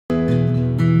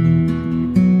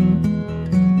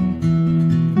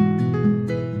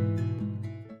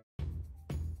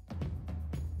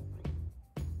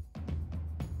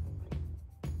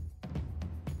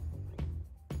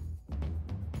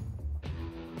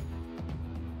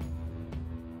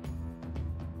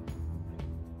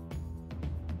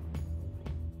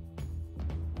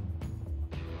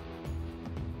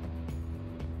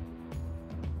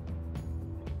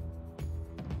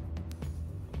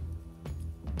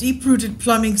Deep-rooted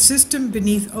plumbing system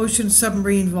beneath ocean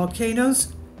submarine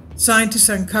volcanoes. Scientists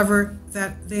uncover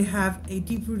that they have a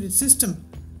deep-rooted system.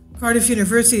 Cardiff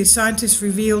University scientists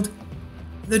revealed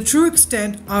the true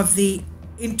extent of the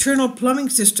internal plumbing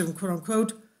system,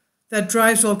 quote-unquote, that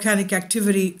drives volcanic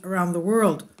activity around the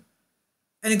world.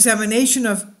 An examination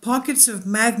of pockets of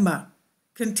magma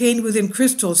contained within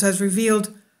crystals has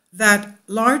revealed that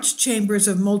large chambers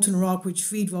of molten rock which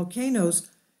feed volcanoes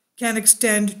can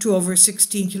extend to over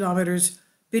 16 kilometers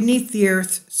beneath the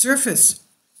Earth's surface.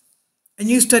 A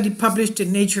new study published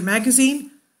in Nature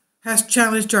magazine has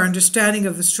challenged our understanding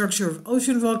of the structure of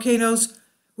ocean volcanoes,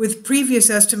 with previous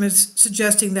estimates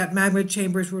suggesting that magma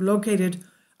chambers were located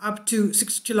up to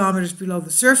 6 kilometers below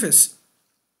the surface.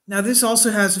 Now, this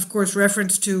also has, of course,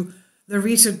 reference to the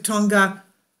recent Tonga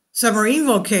submarine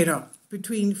volcano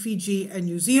between Fiji and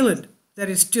New Zealand that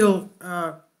is still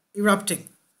erupting.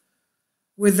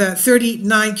 With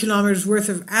 39 kilometers worth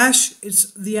of ash,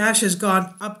 the ash has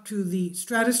gone up to the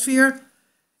stratosphere,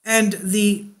 and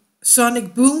the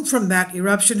sonic boom from that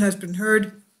eruption has been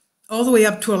heard all the way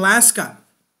up to Alaska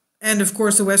and, of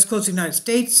course, the west coast of the United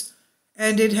States.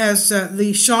 And it has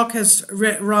the shock has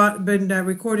been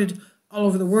recorded all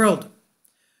over the world.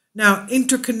 Now,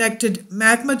 interconnected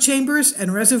magma chambers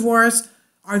and reservoirs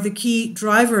are the key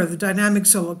driver of the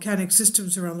dynamics of volcanic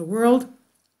systems around the world.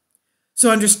 So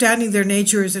understanding their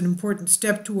nature is an important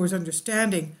step towards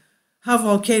understanding how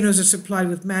volcanoes are supplied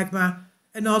with magma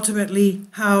and ultimately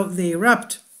how they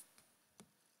erupt.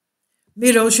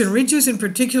 Mid-ocean ridges in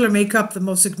particular make up the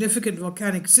most significant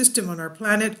volcanic system on our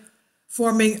planet,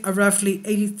 forming a roughly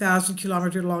 80,000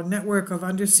 kilometer long network of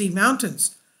undersea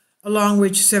mountains, along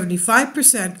which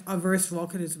 75% of Earth's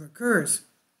volcanism occurs.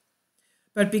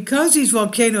 But because these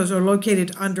volcanoes are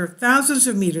located under thousands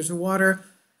of meters of water,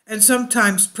 and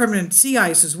sometimes permanent sea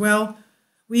ice as well,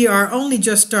 we are only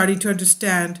just starting to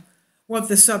understand what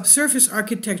the subsurface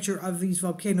architecture of these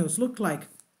volcanoes look like.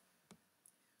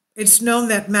 It's known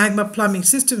that magma plumbing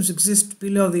systems exist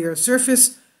below the Earth's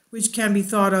surface, which can be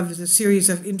thought of as a series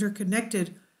of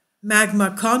interconnected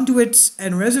magma conduits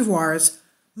and reservoirs,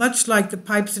 much like the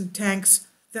pipes and tanks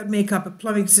that make up a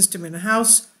plumbing system in a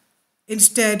house.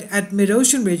 Instead, at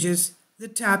mid-ocean ridges, the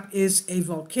tap is a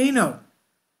volcano.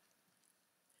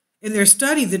 In their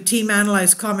study, the team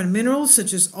analyzed common minerals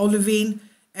such as olivine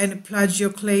and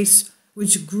plagioclase,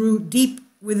 which grew deep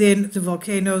within the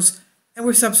volcanoes and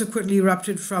were subsequently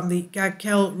erupted from the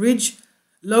Gackel Ridge,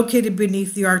 located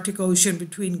beneath the Arctic Ocean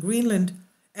between Greenland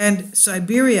and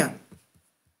Siberia.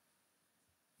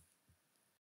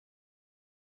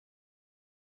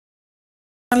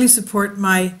 Finally, support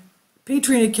my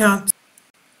Patreon account.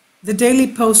 The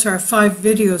daily posts are 5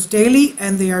 videos daily,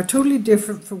 and they are totally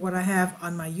different from what I have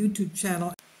on my YouTube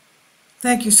channel.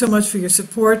 Thank you so much for your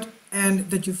support and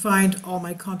that you find all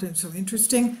my content so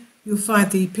interesting. You'll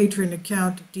find the Patreon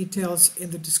account details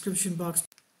in the description box.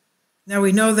 Now,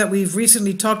 we know that we've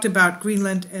recently talked about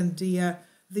Greenland and the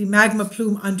magma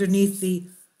plume underneath the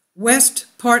west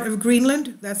part of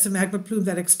Greenland. That's the magma plume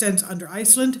that extends under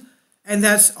Iceland, and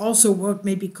that's also what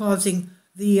may be causing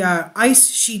the ice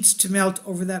sheets to melt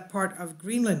over that part of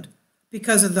Greenland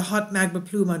because of the hot magma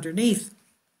plume underneath.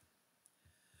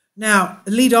 Now,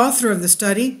 the lead author of the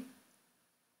study,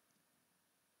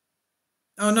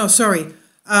 Greenland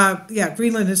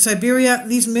and Siberia,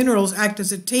 these minerals act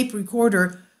as a tape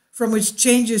recorder from which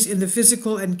changes in the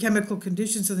physical and chemical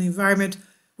conditions of the environment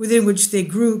within which they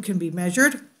grew can be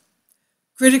measured.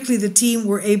 Critically, the team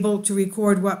were able to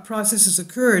record what processes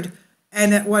occurred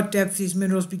and at what depth these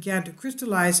minerals began to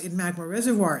crystallize in magma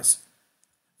reservoirs.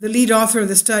 The lead author of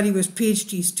the study was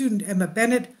PhD student Emma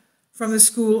Bennett from the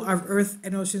School of Earth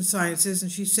and Ocean Sciences, and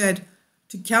she said,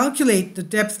 to calculate the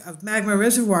depth of magma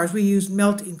reservoirs, we use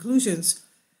melt inclusions,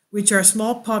 which are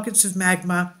small pockets of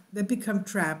magma that become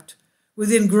trapped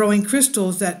within growing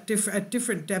crystals that differ at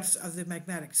different depths of the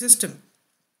magmatic system.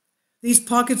 These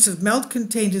pockets of melt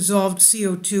contain dissolved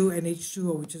CO2 and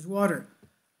H2O, which is water.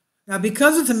 Now,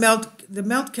 because of the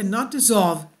melt cannot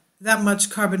dissolve that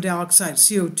much carbon dioxide,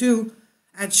 CO2,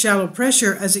 at shallow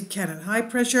pressure as it can at high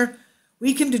pressure,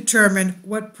 we can determine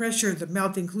what pressure the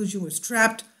melt inclusion was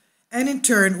trapped and in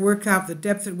turn work out the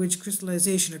depth at which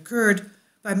crystallization occurred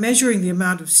by measuring the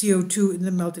amount of CO2 in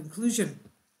the melt inclusion.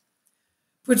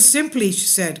 Put simply, she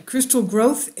said, crystal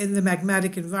growth in the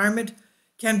magmatic environment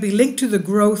can be linked to the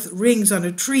growth rings on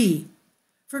a tree.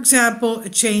 For example, a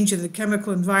change in the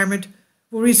chemical environment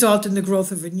will result in the growth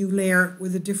of a new layer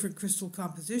with a different crystal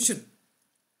composition.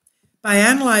 By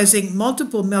analyzing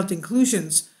multiple melt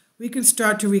inclusions, we can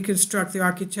start to reconstruct the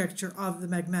architecture of the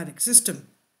magmatic system.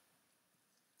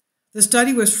 The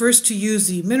study was first to use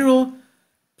the mineral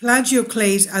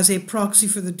plagioclase as a proxy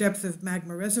for the depth of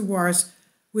magma reservoirs,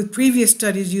 with previous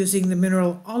studies using the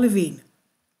mineral olivine.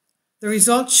 The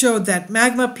results showed that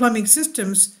magma plumbing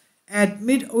systems at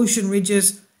mid-ocean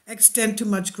ridges extend to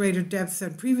much greater depth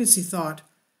than previously thought.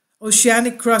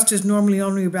 Oceanic crust is normally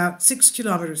only about 6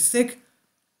 kilometers thick,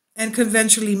 and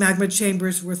conventionally magma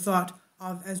chambers were thought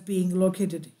of as being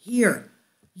located here.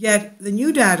 Yet the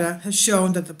new data has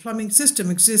shown that the plumbing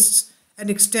system exists and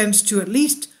extends to at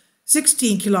least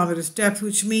 16 kilometers depth,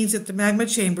 which means that the magma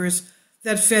chambers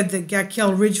that fed the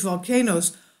Gakel Ridge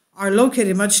volcanoes are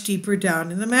located much deeper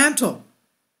down in the mantle.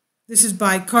 This is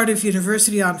by Cardiff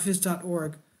University on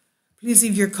phys.org. Please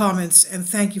leave your comments and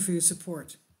thank you for your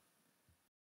support.